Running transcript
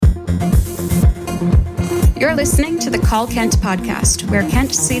You're listening to the Call Kent podcast, where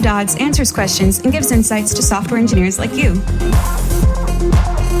Kent C. Dodds answers questions and gives insights to software engineers like you.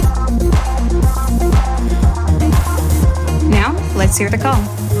 Now, let's hear the call.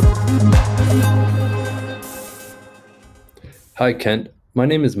 Hi, Kent. My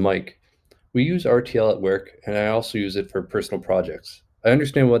name is Mike. We use RTL at work, and I also use it for personal projects. I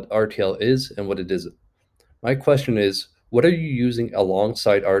understand what RTL is and what it isn't. My question is, what are you using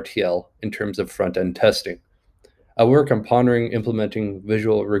alongside RTL in terms of front-end testing? At work, I'm pondering implementing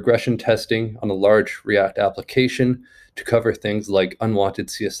visual regression testing on a large React application to cover things like unwanted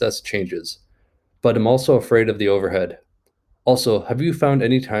CSS changes. But I'm also afraid of the overhead. Also, have you found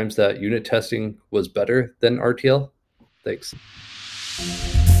any times that unit testing was better than RTL? Thanks.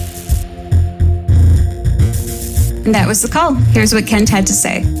 And that was the call. Here's what Kent had to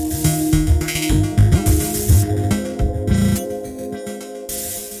say.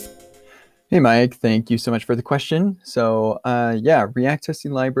 Hey, Mike, thank you so much for the question. So React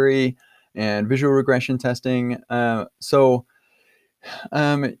testing library and visual regression testing. You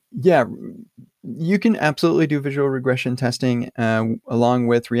can absolutely do visual regression testing along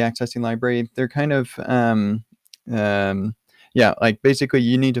with React testing library. They're kind of, basically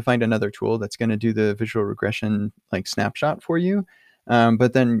you need to find another tool that's going to do the visual regression like snapshot for you.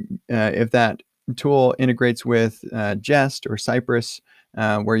 But then if that tool integrates with Jest or Cypress,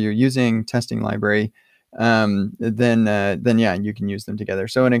 where you're using testing library, then you can use them together.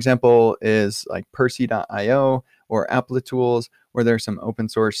 So an example is like Percy.io or Applitools, where there's some open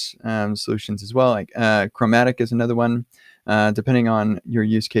source solutions as well. Like Chromatic is another one. Depending on your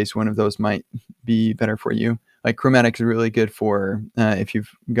use case, one of those might be better for you. Like Chromatic is really good for if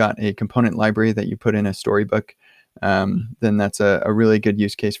you've got a component library that you put in a storybook, then that's a really good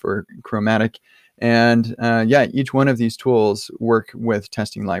use case for Chromatic. And each one of these tools work with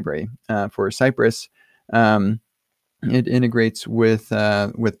testing library. For Cypress, it integrates with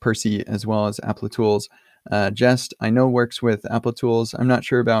Percy as well as Applitools. Jest, I know, works with Applitools. I'm not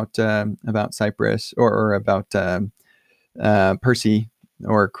sure about Cypress or about Percy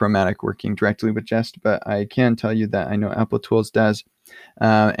or Chromatic working directly with Jest, but I can tell you that I know Applitools does.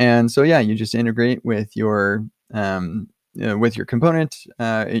 You just integrate with your component.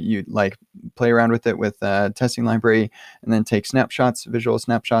 You like play around with it with testing library, and then take snapshots, visual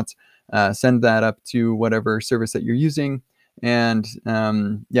snapshots, send that up to whatever service that you're using, and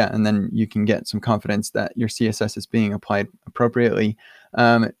then you can get some confidence that your CSS is being applied appropriately.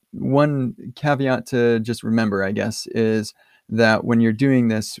 One caveat to just remember, I guess, is that when you're doing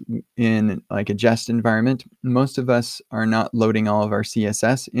this in like a Jest environment, most of us are not loading all of our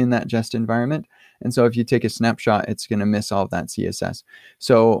CSS in that Jest environment. And so if you take a snapshot, it's going to miss all of that CSS.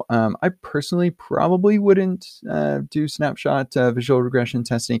 So I personally probably wouldn't do snapshot visual regression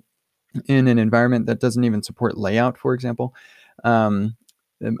testing in an environment that doesn't even support layout, for example.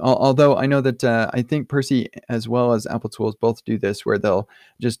 Although I know that I think Percy as well as Applitools both do this, where they'll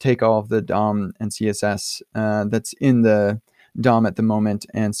just take all of the DOM and CSS that's in the DOM at the moment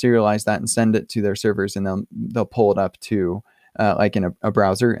and serialize that and send it to their servers, and they'll pull it up to like in a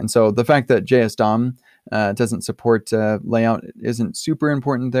browser. And so the fact that JS DOM doesn't support layout isn't super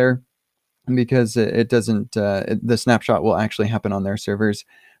important there, because it doesn't. The snapshot will actually happen on their servers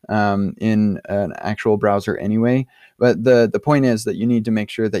in an actual browser anyway. But the point is that you need to make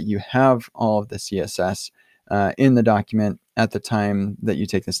sure that you have all of the CSS in the document at the time that you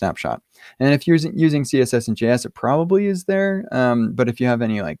take the snapshot. And if you're using CSS and JS, it probably is there. But if you have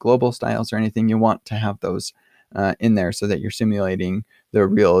any like global styles or anything, you want to have those in there so that you're simulating the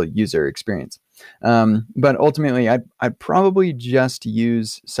real user experience. But ultimately, I'd probably just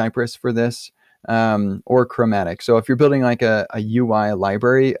use Cypress for this, or Chromatic. So if you're building like a UI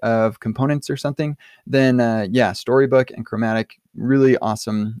library of components or something, then Storybook and Chromatic, really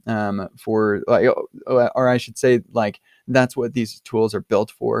awesome for, or I should say, like, that's what these tools are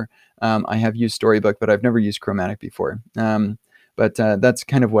built for. I have used Storybook, but I've never used Chromatic before. But that's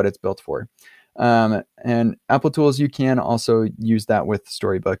kind of what it's built for. And Applitools, you can also use that with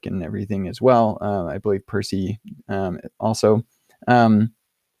Storybook and everything as well. I believe Percy also. I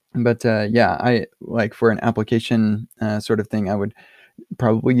like for an application sort of thing, I would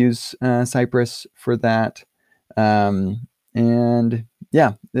probably use Cypress for that. As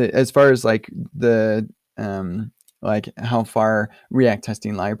far as like the like how far React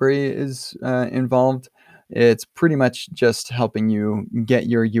testing library is involved, it's pretty much just helping you get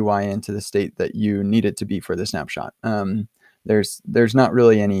your UI into the state that you need it to be for the snapshot. There's not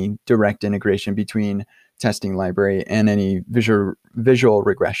really any direct integration between testing library and any visual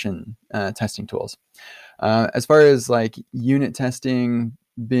regression testing tools. As far as like unit testing,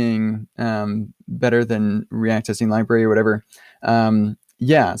 being better than React testing library or whatever.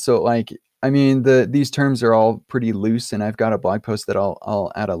 So like, I mean, these terms are all pretty loose, and I've got a blog post that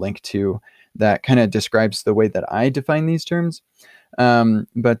I'll add a link to that kind of describes the way that I define these terms.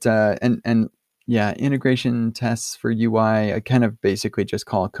 Integration tests for UI, I kind of basically just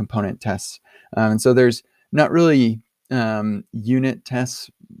call component tests. And so there's not really unit tests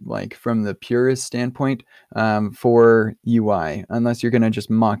like from the purist standpoint for UI, unless you're going to just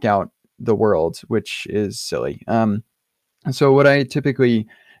mock out the world, which is silly. So what I typically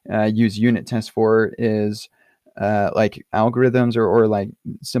use unit tests for is like algorithms or like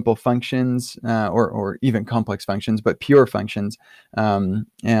simple functions or even complex functions, but pure functions. That's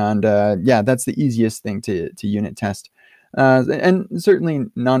the easiest thing to unit test. And certainly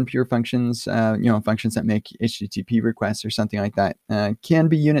non-pure functions, functions that make HTTP requests or something like that can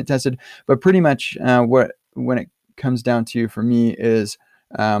be unit tested. But pretty much when it comes down to for me is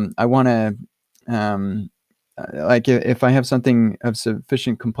I want to like if I have something of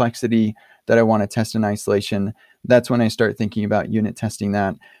sufficient complexity that I want to test in isolation, that's when I start thinking about unit testing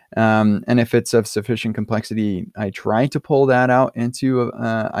that. And if it's of sufficient complexity, I try to pull that out into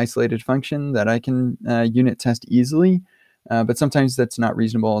an isolated function that I can unit test easily. But sometimes that's not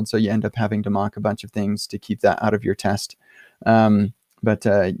reasonable, and so you end up having to mock a bunch of things to keep that out of your test.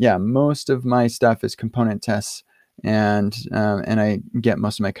 Most of my stuff is component tests, and I get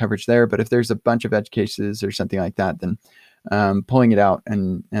most of my coverage there. But if there's a bunch of edge cases or something like that, then pulling it out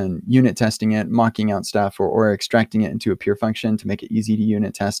and unit testing it, mocking out stuff, or extracting it into a pure function to make it easy to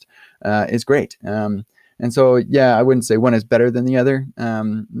unit test is great. And so, I wouldn't say one is better than the other,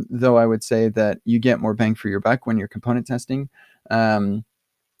 though I would say that you get more bang for your buck when you're component testing. Anyway,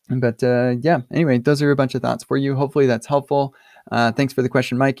 those are a bunch of thoughts for you. Hopefully that's helpful. Thanks for the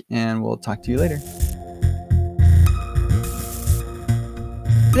question, Mike, and we'll talk to you later.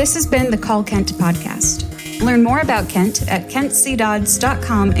 This has been the Call Kent podcast. Learn more about Kent at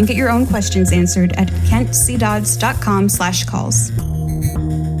kentcdodds.com and get your own questions answered at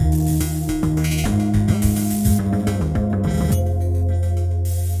kentcdodds.com/calls.